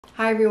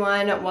Hi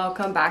everyone,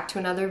 welcome back to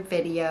another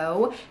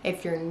video.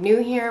 If you're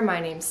new here, my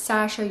name's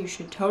Sasha. You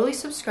should totally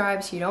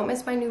subscribe so you don't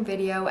miss my new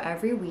video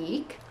every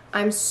week.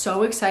 I'm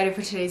so excited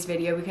for today's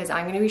video because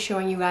I'm going to be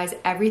showing you guys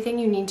everything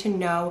you need to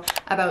know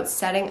about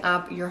setting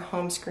up your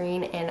home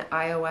screen in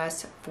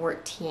iOS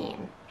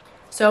 14.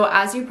 So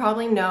as you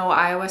probably know,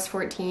 iOS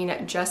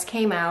 14 just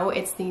came out.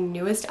 It's the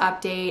newest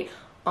update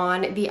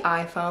on the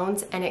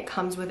iPhones and it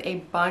comes with a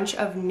bunch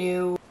of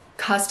new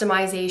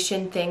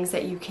customization things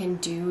that you can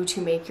do to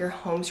make your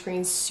home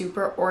screen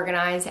super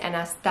organized and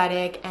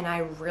aesthetic, and I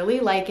really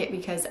like it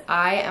because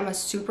I am a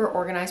super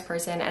organized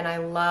person and I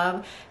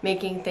love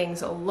making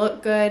things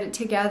look good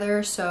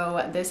together.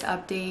 So this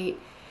update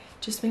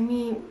just made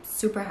me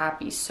super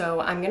happy. So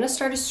I'm gonna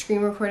start a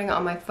screen recording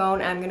on my phone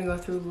and I'm gonna go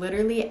through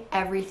literally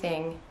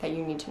everything that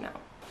you need to know.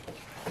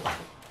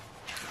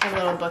 A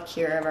little book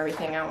here of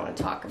everything I want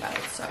to talk about.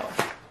 So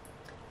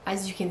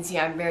as you can see,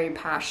 I'm very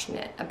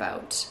passionate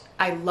about,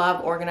 I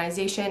love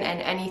organization and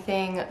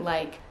anything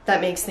like that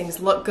makes things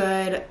look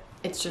good.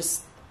 It's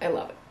just, I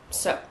love it.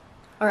 So,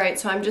 all right,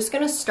 so I'm just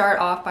gonna start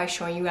off by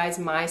showing you guys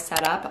my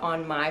setup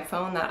on my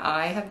phone that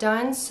I have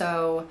done.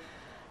 So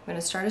I'm gonna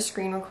start a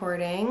screen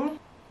recording.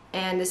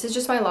 And this is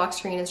just my lock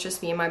screen. It's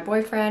just me and my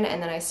boyfriend, and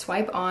then I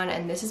swipe on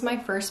and this is my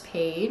first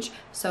page.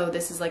 So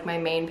this is like my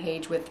main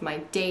page with my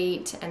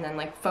date and then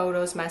like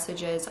photos,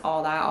 messages,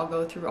 all that. I'll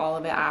go through all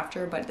of it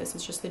after, but this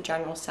is just the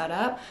general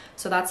setup.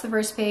 So that's the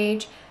first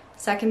page.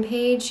 Second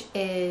page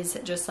is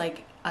just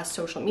like a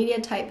social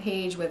media type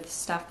page with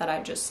stuff that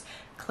I just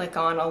click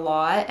on a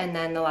lot, and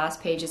then the last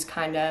page is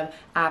kind of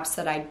apps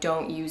that I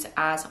don't use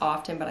as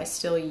often but I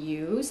still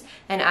use.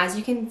 And as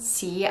you can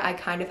see, I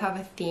kind of have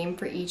a theme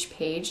for each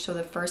page. So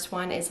the first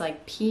one is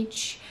like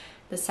peach,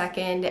 the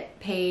second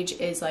page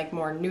is like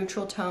more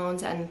neutral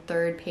tones, and the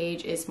third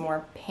page is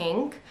more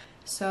pink.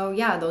 So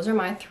yeah, those are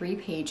my 3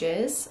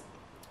 pages.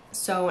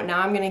 So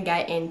now I'm gonna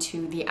get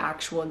into the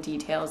actual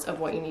details of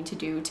what you need to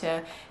do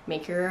to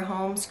make your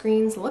home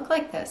screens look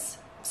like this.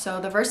 So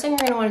the first thing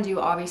you're gonna wanna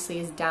do obviously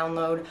is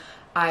download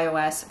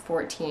iOS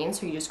 14.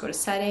 So you just go to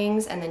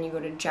settings and then you go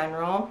to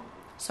general,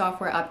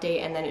 software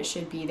update, and then it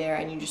should be there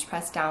and you just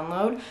press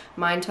download.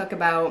 Mine took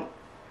about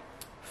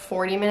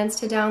 40 minutes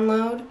to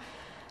download.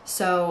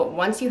 So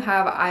once you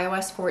have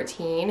iOS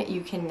 14,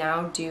 you can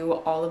now do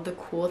all of the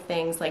cool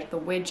things like the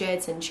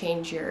widgets and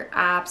change your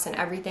apps and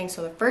everything.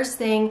 So the first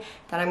thing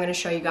that I'm going to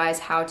show you guys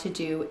how to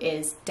do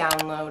is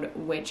download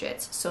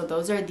widgets. So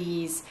those are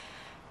these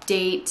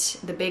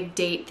the big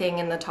date thing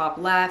in the top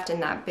left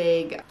and that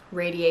big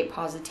radiate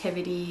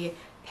positivity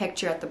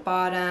picture at the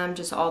bottom,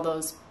 just all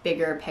those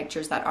bigger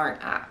pictures that aren't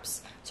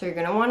apps. So you're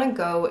going to want to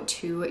go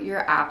to your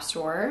app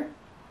store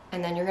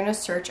and then you're going to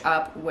search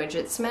up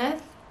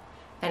Widgetsmith.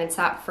 And it's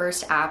that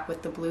first app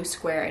with the blue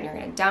square and you're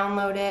gonna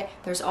download it.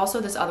 There's also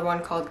this other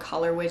one called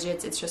Color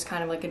Widgets. It's just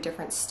kind of like a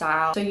different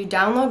style. So you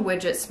download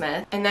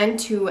Widgetsmith, and then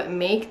to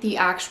make the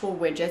actual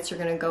widgets, you're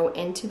gonna go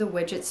into the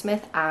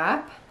Widgetsmith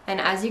app. And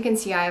as you can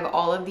see, I have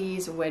all of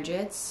these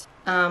widgets.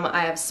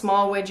 I have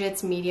small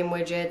widgets, medium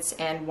widgets,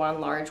 and 1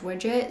 large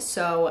widget.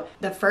 So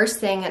the first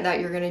thing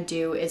that you're gonna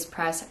do is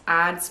press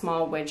add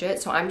small widget.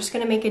 So I'm just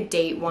gonna make a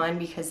date one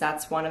because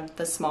that's one of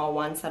the small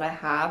ones that I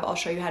have. I'll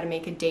show you how to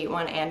make a date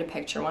one and a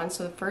picture one.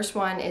 So the first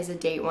one is a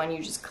date one.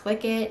 You just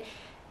click it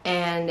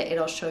and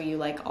it'll show you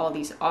like all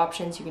these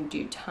options. You can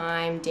do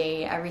time,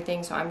 day,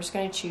 everything. So I'm just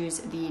gonna choose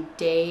the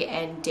day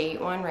and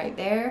date one right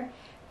there.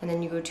 And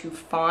then you go to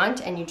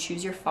font and you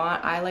choose your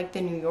font. I like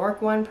the New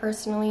York one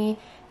personally.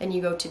 Then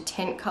you go to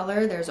tint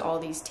color. There's all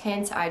these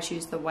tints. I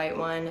choose the white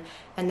one.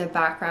 And the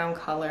background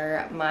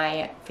color,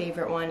 my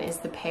favorite one is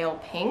the pale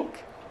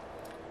pink.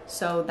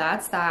 So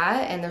that's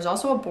that. And there's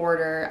also a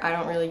border. I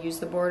don't really use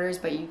the borders,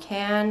 but you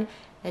can.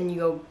 Then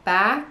you go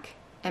back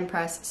and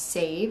press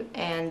save,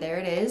 and there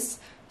it is,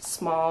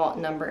 small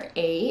number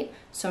 8.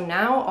 So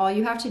now all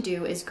you have to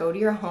do is go to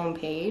your home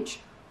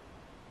page,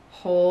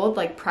 hold,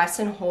 like press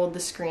and hold the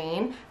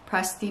screen,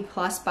 press the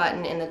plus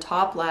button in the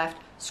top left,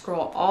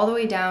 scroll all the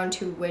way down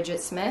to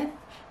Widgetsmith,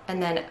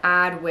 and then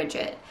add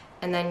widget.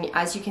 And then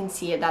as you can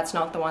see, that's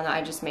not the one that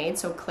I just made,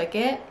 so click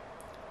it,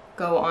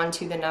 go on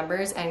to the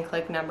numbers and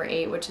click number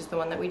 8, which is the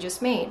one that we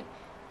just made.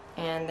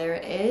 And there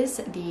it is,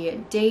 the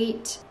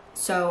date.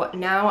 So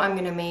now I'm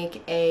gonna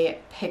make a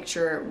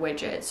picture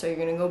widget. So you're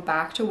gonna go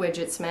back to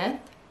Widgetsmith.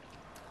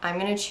 I'm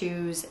gonna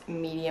choose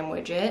medium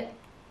widget.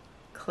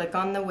 Click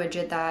on the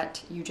widget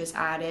that you just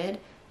added,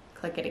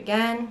 click it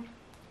again,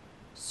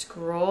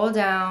 scroll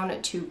down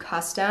to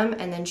custom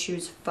and then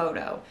choose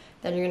photo.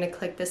 Then you're gonna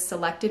click the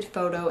selected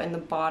photo in the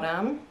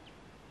bottom,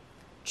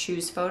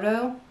 choose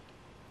photo,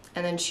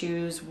 and then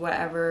choose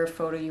whatever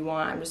photo you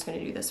want. I'm just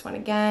gonna do this one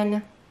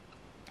again,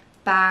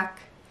 back,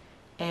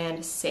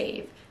 and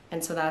save.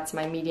 And so that's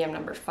my medium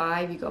number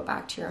 5. You go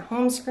back to your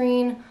home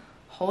screen,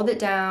 hold it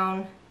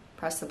down,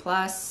 press the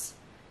plus,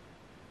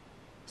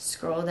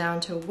 scroll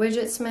down to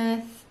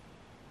Widgetsmith,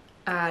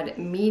 add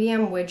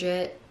medium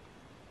widget,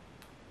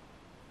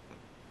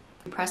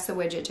 press the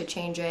widget to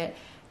change it,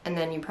 and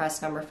then you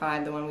press number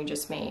 5, the one we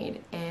just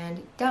made,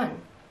 and done.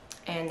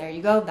 And there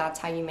you go, that's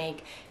how you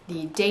make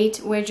the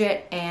date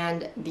widget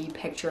and the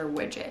picture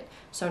widget.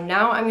 So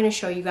now I'm going to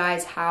show you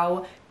guys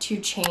how to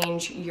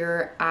change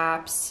your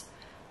app's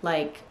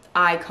like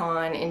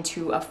icon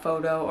into a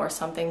photo or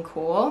something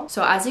cool.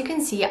 So as you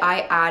can see,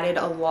 I added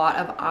a lot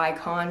of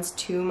icons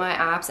to my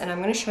apps, and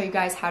I'm going to show you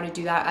guys how to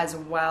do that as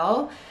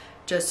well.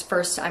 Just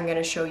first, I'm going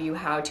to show you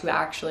how to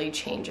actually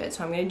change it.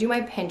 So I'm going to do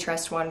my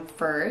Pinterest one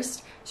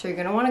first. So you're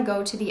going to want to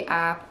go to the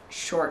app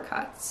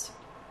shortcuts.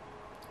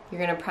 You're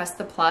going to press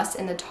the plus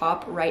in the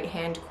top right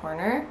hand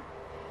corner,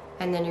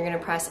 and then you're going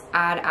to press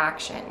add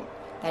action.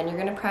 Then you're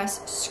going to press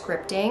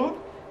scripting,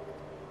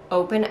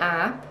 open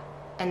app,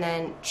 and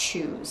then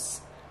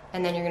choose.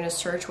 And then you're going to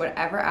search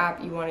whatever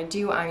app you want to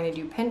do. I'm going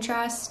to do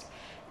Pinterest.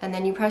 And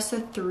then you press the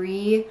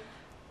 3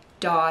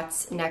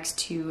 dots next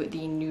to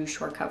the new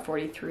shortcut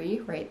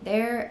 43 right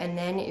there. And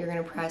then you're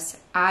going to press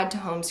add to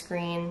home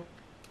screen.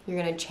 You're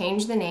going to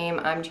change the name.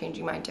 I'm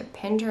changing mine to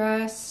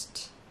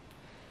Pinterest.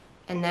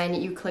 And then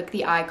you click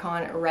the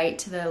icon right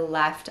to the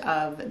left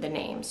of the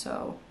name.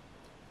 So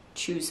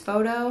choose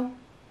photo,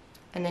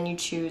 and then you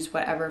choose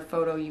whatever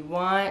photo you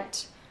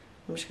want.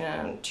 I'm just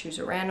gonna choose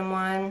a random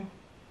one,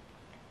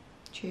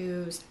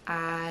 choose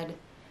add,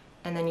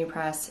 and then you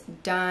press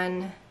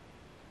done,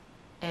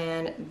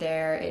 and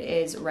there it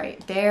is right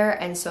there.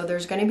 And so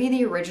there's gonna be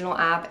the original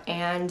app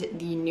and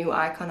the new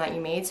icon that you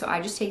made. So I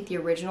just take the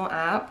original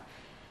app,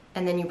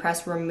 and then you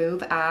press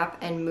remove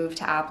app and move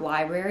to app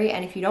library.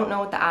 And if you don't know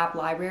what the app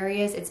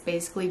library is, it's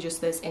basically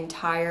just this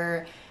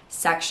entire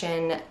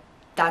section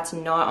that's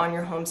not on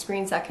your home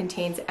screens that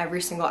contains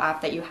every single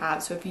app that you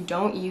have. So if you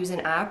don't use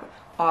an app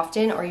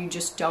often, or you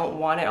just don't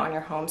want it on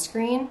your home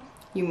screen,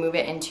 you move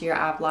it into your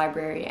app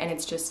library, and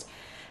it's just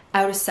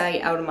out of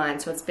sight, out of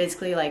mind. So it's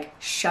basically like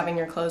shoving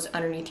your clothes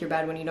underneath your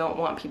bed when you don't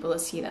want people to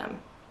see them.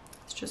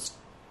 It's just,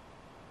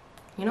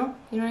 you know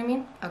what I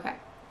mean? Okay.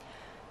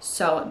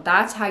 So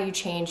that's how you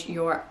change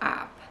your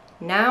app.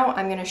 Now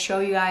I'm gonna show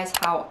you guys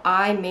how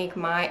I make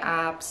my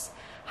apps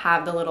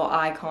have the little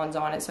icons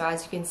on it. So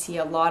as you can see,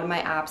 a lot of my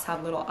apps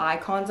have little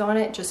icons on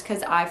it, just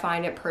because I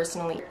find it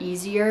personally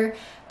easier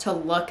to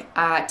look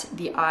at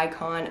the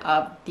icon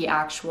of the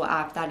actual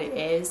app that it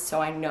is,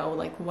 so I know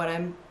like what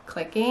I'm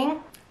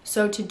clicking.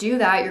 So to do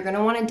that, you're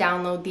gonna wanna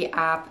download the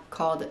app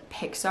called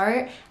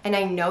PixArt. And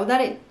I know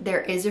that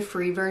there is a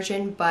free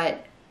version,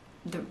 but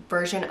the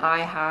version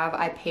I have,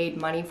 I paid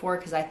money for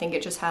because I think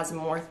it just has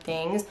more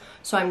things.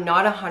 So I'm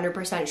not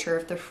 100% sure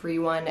if the free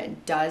one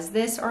does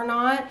this or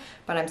not,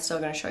 but I'm still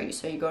going to show you.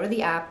 So you go to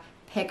the app,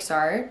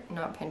 PixArt,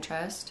 not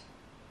Pinterest,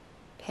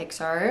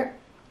 PixArt,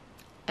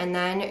 and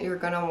then you're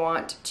going to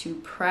want to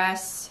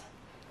press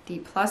the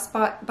plus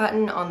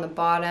button on the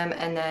bottom,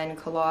 and then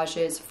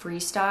collages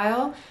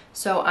freestyle.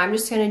 So I'm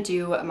just going to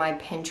do my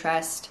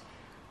Pinterest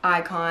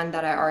icon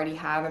that I already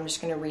have. I'm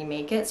just going to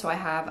remake it. So I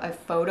have a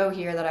photo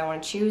here that I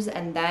want to choose,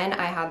 and then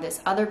I have this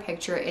other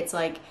picture. It's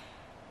like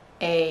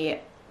a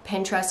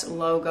Pinterest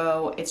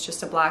logo. It's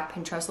just a black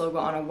Pinterest logo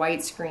on a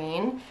white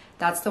screen.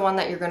 That's the one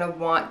that you're going to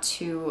want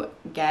to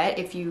get.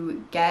 If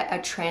you get a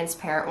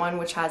transparent one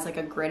which has like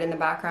a grid in the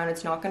background,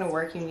 it's not going to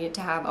work. You need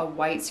to have a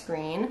white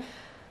screen.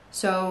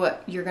 So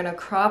you're going to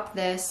crop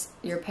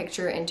your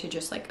picture into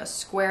just like a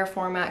square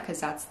format, because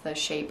that's the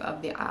shape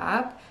of the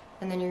app.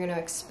 And then you're going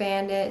to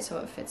expand it so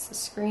it fits the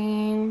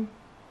screen.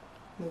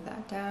 Move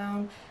that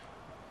down.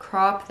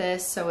 Crop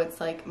this so it's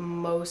like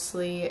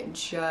mostly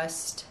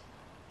just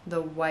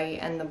the white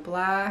and the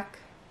black.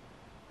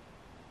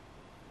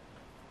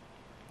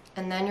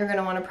 And then you're going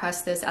to want to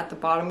press this at the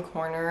bottom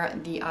corner,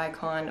 the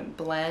icon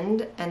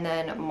blend, and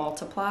then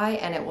multiply,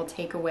 and it will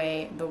take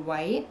away the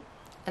white.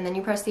 And then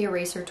you press the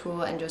eraser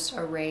tool and just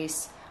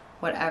erase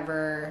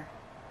whatever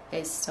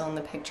is still in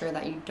the picture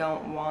that you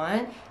don't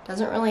want.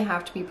 Doesn't really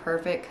have to be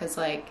perfect, because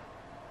like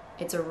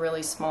it's a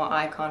really small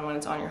icon when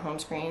it's on your home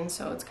screen,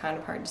 so it's kind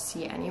of hard to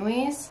see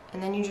anyways.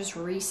 And then you just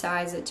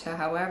resize it to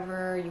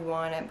however you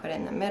want it, put it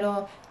in the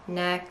middle,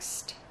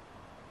 next,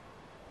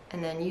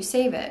 and then you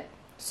save it.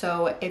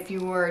 So if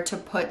you were to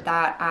put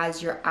that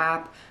as your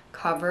app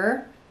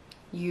cover,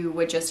 you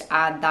would just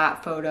add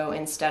that photo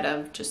instead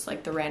of just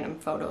like the random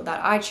photo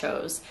that I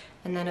chose,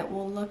 and then it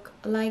will look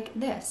like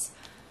this.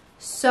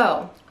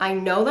 So I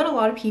know that a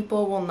lot of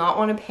people will not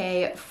want to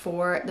pay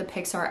for the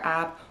PixArt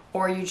app,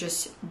 or you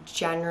just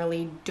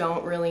generally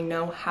don't really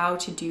know how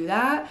to do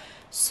that.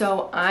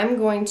 So I'm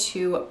going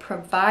to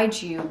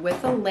provide you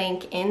with a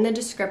link in the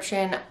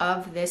description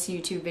of this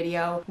YouTube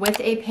video with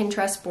a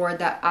Pinterest board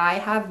that I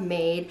have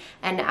made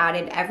and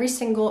added every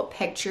single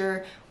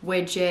picture,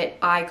 widget,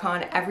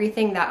 icon,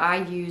 everything that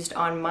I used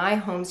on my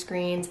home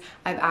screens.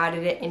 I've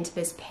added it into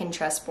this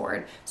Pinterest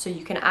board. So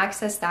you can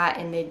access that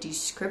in the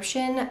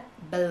description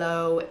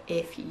below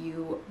if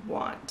you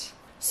want.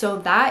 So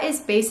that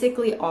is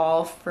basically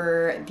all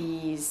for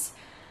these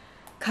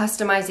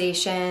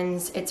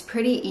customizations. It's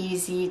pretty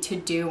easy to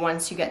do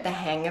once you get the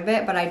hang of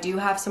it, but I do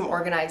have some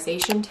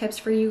organization tips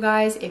for you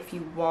guys if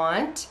you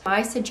want.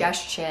 My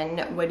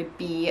suggestion would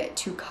be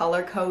to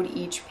color code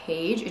each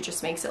page. It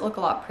just makes it look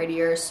a lot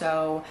prettier.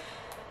 So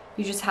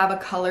You just have a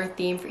color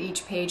theme for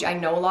each page. I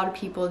know a lot of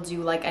people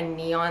do like a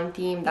neon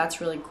theme. That's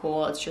really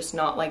cool. It's just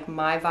not like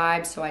my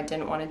vibe, so I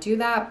didn't want to do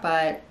that,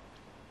 but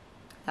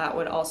that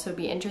would also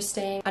be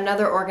interesting.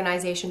 Another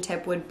organization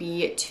tip would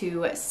be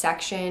to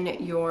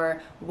section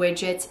your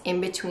widgets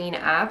in between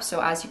apps.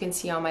 So as you can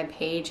see on my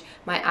page,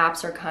 my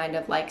apps are kind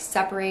of like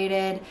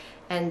separated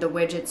and the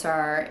widgets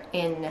are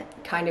in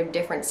kind of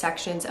different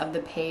sections of the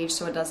page,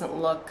 so it doesn't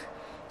look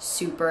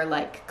super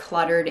like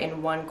cluttered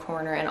in one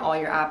corner and all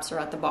your apps are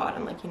at the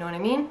bottom, like, you know what I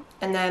mean?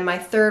 And then my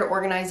third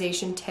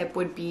organization tip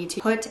would be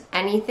to put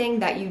anything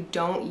that you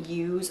don't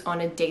use on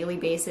a daily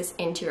basis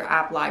into your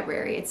app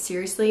library. It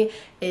seriously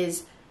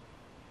is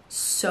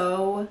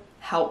so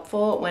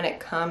helpful when it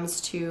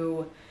comes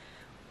to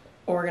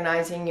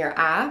organizing your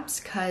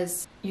apps,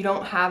 because you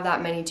don't have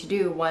that many to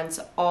do once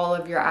all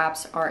of your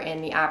apps are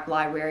in the app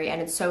library,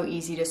 and it's so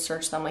easy to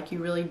search them. Like, you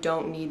really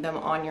don't need them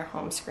on your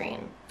home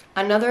screen.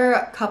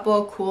 Another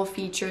couple cool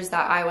features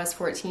that iOS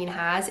 14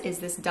 has is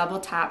this double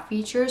tap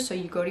feature. So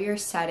you go to your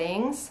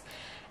settings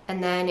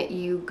and then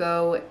you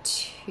go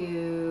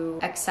to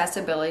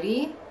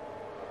accessibility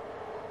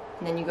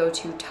and then you go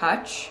to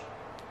touch,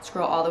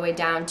 scroll all the way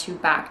down to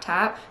back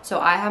tap. So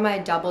I have my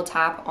double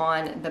tap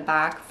on the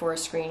back for a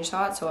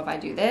screenshot. So if I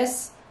do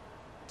this,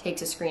 it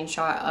takes a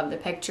screenshot of the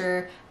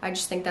picture. I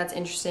just think that's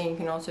interesting. You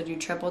can also do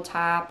triple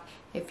tap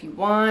if you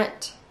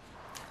want.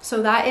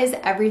 So that is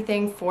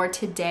everything for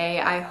today.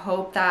 I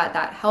hope that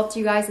that helped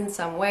you guys in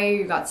some way.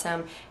 You got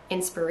some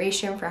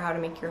inspiration for how to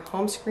make your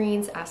home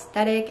screens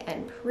aesthetic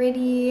and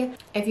pretty.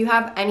 If you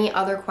have any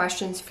other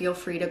questions, feel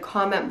free to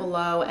comment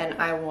below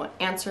and I will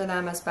answer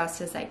them as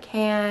best as I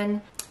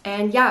can.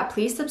 And yeah,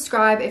 please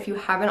subscribe if you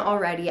haven't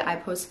already. I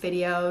post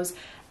videos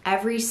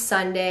every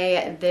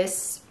Sunday.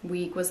 This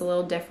week was a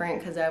little different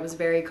because I was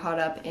very caught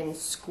up in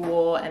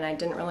school and I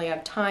didn't really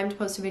have time to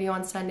post a video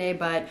on Sunday,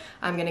 but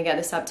I'm gonna get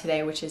this up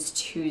today, which is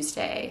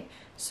Tuesday.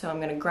 So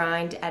I'm gonna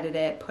grind, edit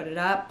it, put it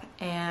up,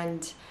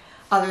 and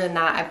other than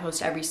that, I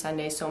post every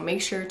Sunday. So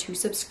make sure to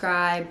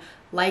subscribe,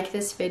 like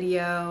this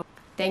video.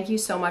 Thank you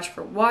so much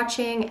for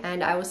watching,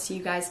 and I will see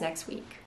you guys next week.